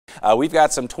We've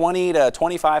got some 20 to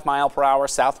 25 mile per hour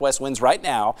southwest winds right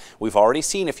now. We've already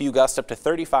seen a few gusts up to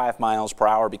 35 miles per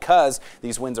hour because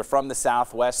these winds are from the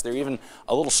southwest. They're even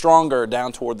a little stronger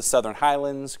down toward the southern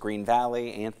highlands, Green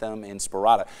Valley, Anthem, and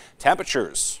Sparata.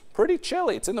 Temperatures pretty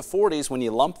chilly. It's in the 40s when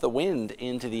you lump the wind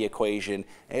into the equation.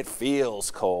 It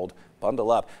feels cold.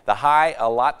 Bundle up. The high a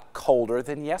lot colder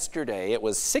than yesterday. It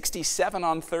was 67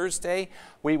 on Thursday.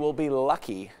 We will be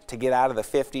lucky to get out of the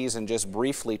 50s and just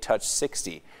briefly touch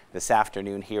 60 this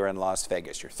afternoon here in Las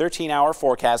Vegas. Your 13-hour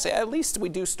forecast, at least we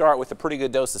do start with a pretty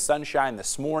good dose of sunshine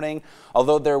this morning,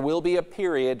 although there will be a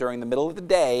period during the middle of the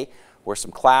day where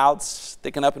some clouds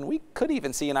thicken up and we could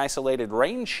even see an isolated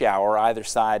rain shower either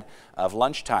side of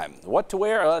lunchtime. What to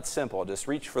wear? Well, it's simple. Just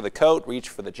reach for the coat, reach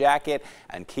for the jacket,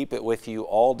 and keep it with you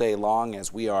all day long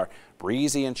as we are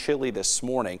breezy and chilly this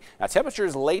morning. Now,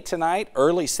 temperatures late tonight,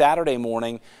 early Saturday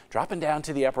morning, dropping down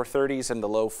to the upper 30s and the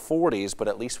low 40s, but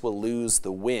at least we'll lose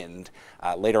the wind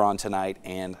later on tonight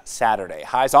and Saturday.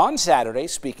 Highs on Saturday,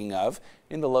 speaking of,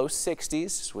 in the low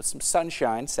 60s with some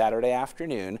sunshine Saturday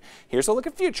afternoon. Here's a look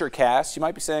at Futurecast. You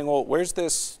might be saying, well, where's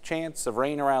this chance of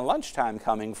rain around lunchtime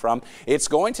coming from? It's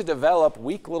going to develop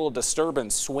weak little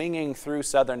disturbance swinging through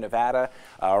southern Nevada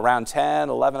around 10,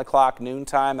 11 o'clock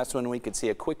noontime. That's when we could see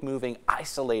a quick moving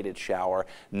isolated shower.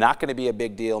 Not going to be a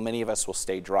big deal. Many of us will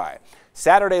stay dry.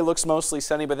 Saturday looks mostly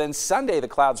sunny, but then Sunday the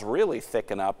clouds really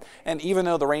thicken up. And even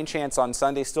though the rain chance on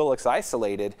Sunday still looks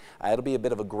isolated, it'll be a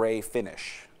bit of a gray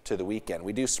finish to the weekend.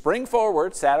 We do spring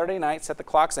forward Saturday night, set the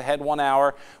clocks ahead 1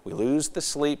 hour. We lose the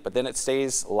sleep, but then it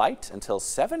stays light until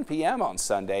 7 p.m. on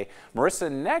Sunday.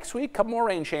 Marissa, next week, couple more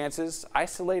rain chances,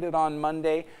 isolated on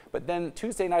Monday, but then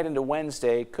Tuesday night into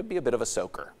Wednesday could be a bit of a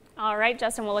soaker. All right,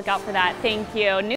 Justin, we'll look out for that. Thank you.